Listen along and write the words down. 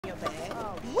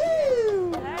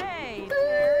Woo! Hey,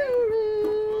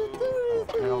 Kerri.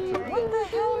 What the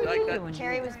hell are you doing?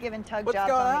 Kerri was given tug What's jobs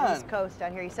going on the on? East Coast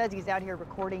out here. He says he's out here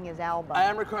recording his album. I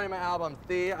am recording my album.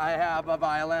 See, I have a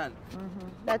violin.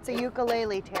 That's a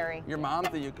ukulele, Terry. Your mom's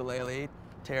a ukulele,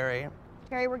 Terry.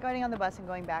 Terry, we're getting on the bus and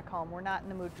going back home. We're not in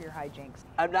the mood for your hijinks.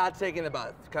 I'm not taking the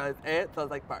bus because it smells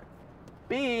like farts.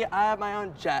 B, I have my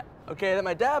own jet, okay, that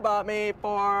my dad bought me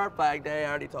for Flag Day. I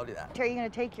already told you that. Terry, you gonna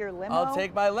take your limo? I'll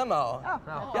take my limo. Oh,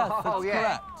 Yes, that's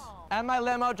correct. And my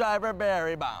limo driver,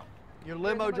 Barry Baum. Your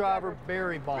limo driver,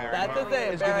 Barry Baum. That's his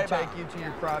name, is going Barry to take Baum. you to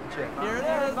your private jet. Here it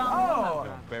is. Oh.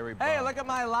 Barry Baum. Hey, look at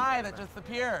my lie that just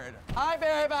appeared. Hi,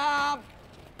 Barry Baum.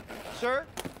 Sir?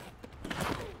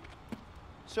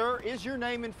 Sir, is your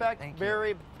name, in fact,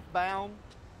 Barry Baum?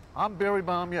 I'm Barry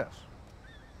Baum, yes.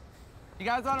 You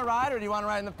guys want to ride, or do you want to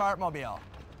ride in the fartmobile?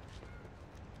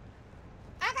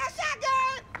 I got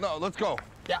shotgun! No, let's go.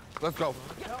 Yeah. Let's go.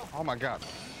 Oh, my God.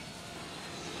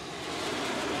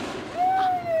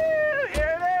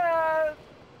 Here it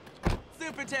is.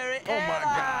 Super Terry. Oh, my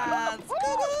God. It's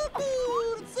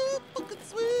so fucking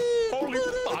sweet. Holy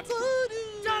fuck.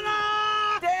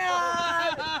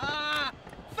 Dad!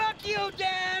 Fuck you,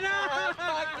 Dan!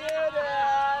 Fuck you,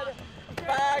 Dad!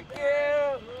 Fuck you!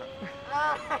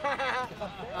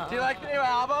 Do you like the new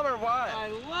album or what? I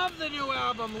love the new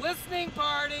album, Listening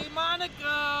Party, Monaco!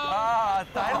 Ah,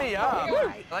 sign me up.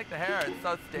 I like the hair, it's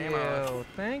so steamy.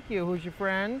 Thank you. Who's your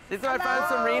friend? These are my friends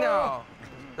from Reno.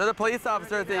 They're the police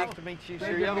officers. Nice to meet you,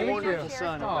 sir. You have a wonderful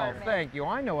son. Oh, thank you.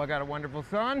 I know I got a wonderful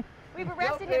son. We've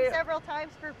arrested him several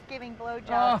times for giving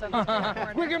blowjobs on the street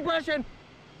corner. Quick impression.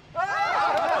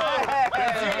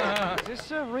 Is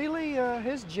this really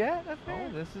his jet up there?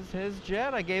 Oh, this is his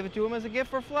jet. I gave it to him as a gift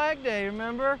for Flag Day,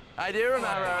 remember? I do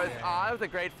remember. It was a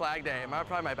great Flag Day.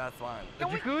 Probably my best one. The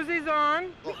jacuzzi's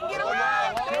on. Get away!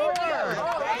 I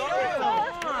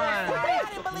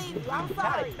didn't believe you. I'm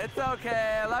sorry. It's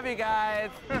okay. I love you guys.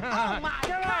 Oh, my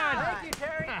God! Thank you,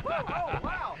 Terry. Oh,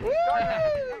 wow.